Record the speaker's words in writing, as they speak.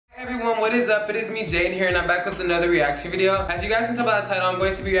what is up? It is me, Jayden here, and I'm back with another reaction video. As you guys can tell by the title, I'm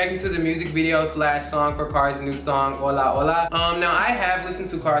going to be reacting to the music video / song for KARD's new song, Hola Hola. Now I have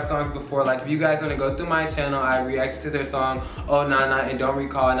listened to KARD songs before. Like, if you guys want to go through my channel, I reacted to their song, Oh Na Na and Don't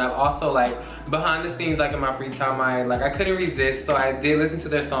Recall. And I've also, like, behind the scenes, like in my free time, I couldn't resist, so I did listen to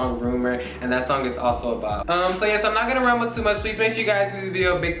their song, Rumor, and that song is also about. So yes, I'm not gonna ramble too much. Please make sure you guys give this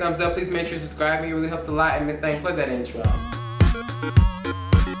video a big thumbs up. Please make sure to subscribe. It really helps a lot. And Miss Thang, play that intro.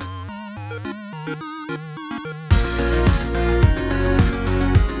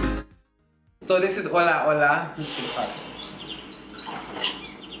 So this is Hola Hola.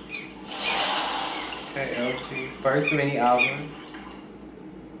 Okay, LG. First mini album.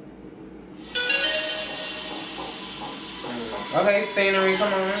 Okay, scenery,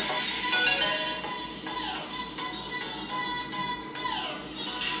 come on.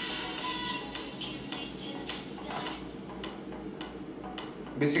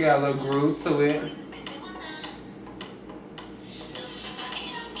 Bitch, you got a little groove to it.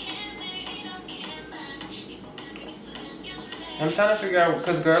 I'm trying to figure out,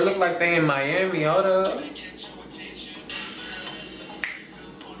 because girl look like they in Miami. Hold up.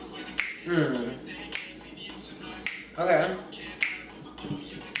 Okay.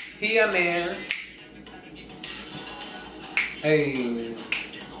 He a man. Hey.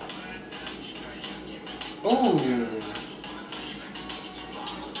 Ooh.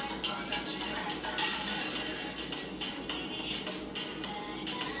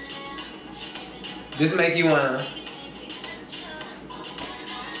 Just make you wanna.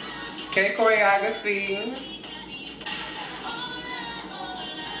 Okay, choreography.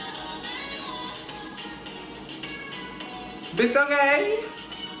 Bitch, okay.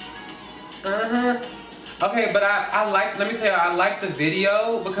 Okay, but I like, let me tell you, I like the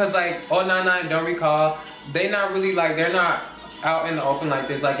video because, like, Oh Na Na and Don't Recall, they not really, like, they're not out in the open like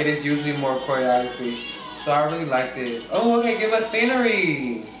this. Like, it is usually more choreography. So I really like this. Oh, okay, give us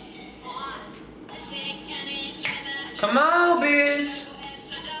scenery. Come on, bitch.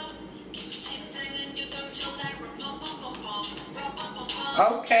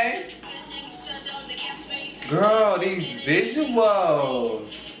 Okay. Girl, these visuals.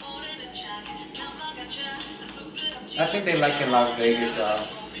 I think they like in Las Vegas, y'all.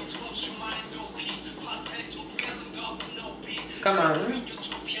 Come on.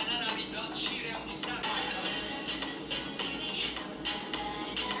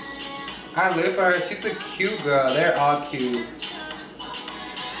 I live for her. She's a cute girl. They're all cute.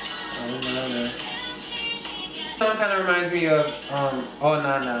 Someone kind of reminds me of Oh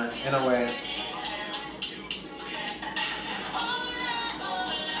Na Na in a way.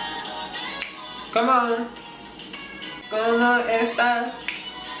 Come on. Come on, esta.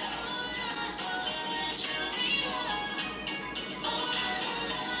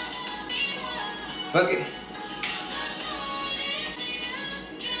 Fuck it.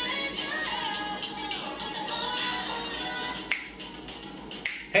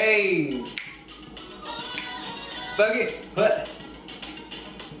 Hey. Fuck it. What?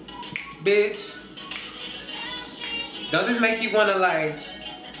 Bitch. Don't this make you wanna, like,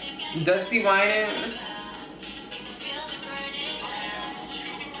 dusty whining?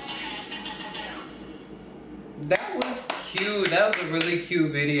 That was cute. That was a really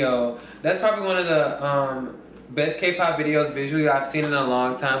cute video. That's probably one of the best K-pop videos visually I've seen in a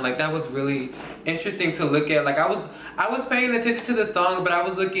long time. Like, that was really interesting to look at. Like, I was paying attention to the song, but I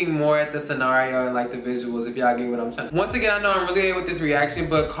was looking more at the scenario and, like, the visuals, if y'all get what I'm trying. Once again, I know I'm really late with this reaction,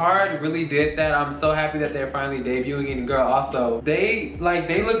 but KARD really did that. I'm so happy that they're finally debuting. And girl, also, they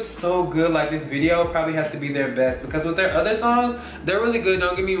looked so good. Like, this video probably has to be their best, because with their other songs, they're really good,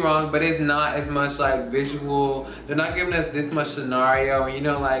 don't get me wrong, but it's not as much, like, visual. They're not giving us this much scenario, and, you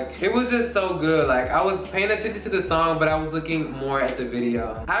know, like, it was just so good. Like, I was paying attention to the song, but I was looking more at the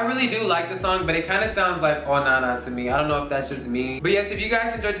video. I really do like the song, but it kind of sounds like Oh Na Na to me. I don't know if that's just me. But yes, if you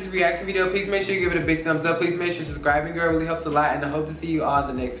guys enjoyed this reaction video, please make sure you give it a big thumbs up. Please make sure subscribing, girl, really helps a lot, and I hope to see you all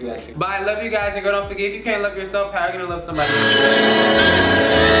in the next reaction. Bye, I love you guys, and girl, don't forget, if you can't love yourself, how are you gonna love somebody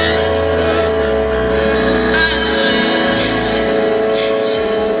else?